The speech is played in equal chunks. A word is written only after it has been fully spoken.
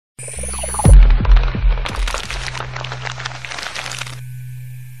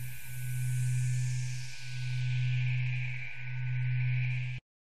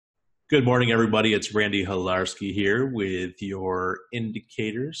Good morning, everybody. It's Randy Halarski here with your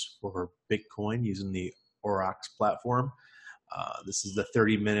indicators for Bitcoin using the Aurox platform. This is the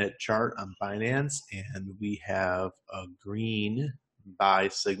 30-minute chart on Binance, and we have a green buy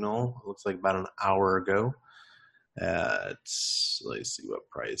signal. It looks like about an hour ago at, let's see what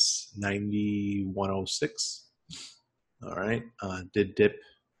price, 91.06. All right, did dip.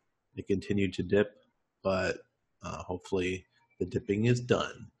 It continued to dip, but hopefully the dipping is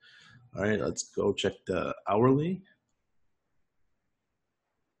done. All right, let's go check the hourly.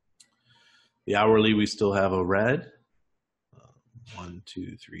 The hourly, we still have a red. 1,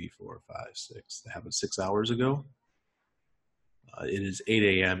 2, 3, 4, 5, 6. That happened 6 hours ago. It is 8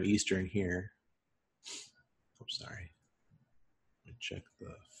 a.m. Eastern here. I'm sorry. Let me check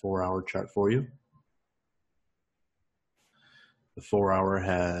the 4-hour chart for you. The 4-hour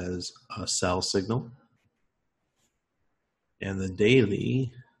has a sell signal. And the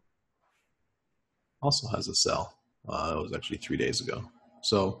daily also has a sell. It was actually 3 days ago.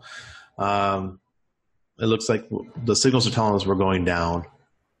 So it looks like the signals are telling us we're going down.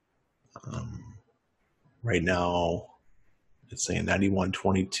 Right now, it's saying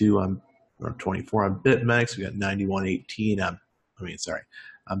 91.22 on or 24 on BitMEX. We got 91.18 on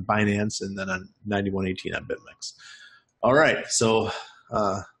on Binance, and then on 91.18 on BitMEX. All right, so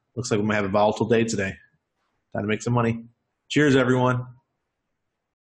looks like we might have a volatile day today. Time to make some money. Cheers, everyone.